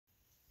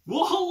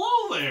Well,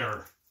 hello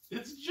there.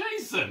 It's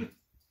Jason.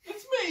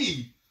 It's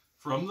me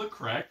from the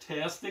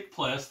Cracktastic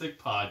Plastic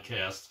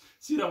Podcast.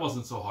 See, that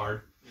wasn't so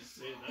hard.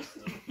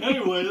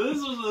 Anyway,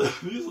 these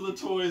are the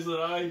toys that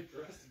I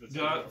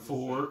got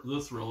for the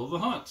thrill of the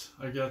hunt.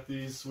 I got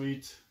these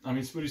sweet. I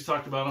mean, Spoody's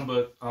talked about them,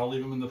 but I'll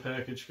leave them in the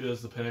package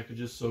because the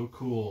package is so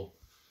cool.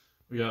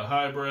 We got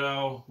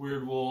Highbrow,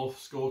 Weird Wolf,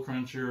 Skull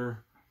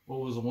Cruncher.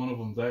 What was one of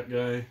them? That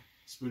guy.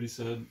 Spoody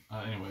said.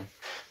 Anyway,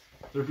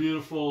 they're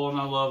beautiful and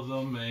I love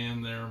them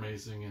and they're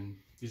amazing. And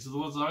these are the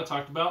ones that I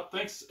talked about.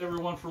 Thanks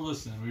everyone for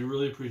listening. We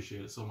really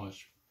appreciate it so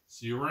much.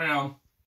 See you around.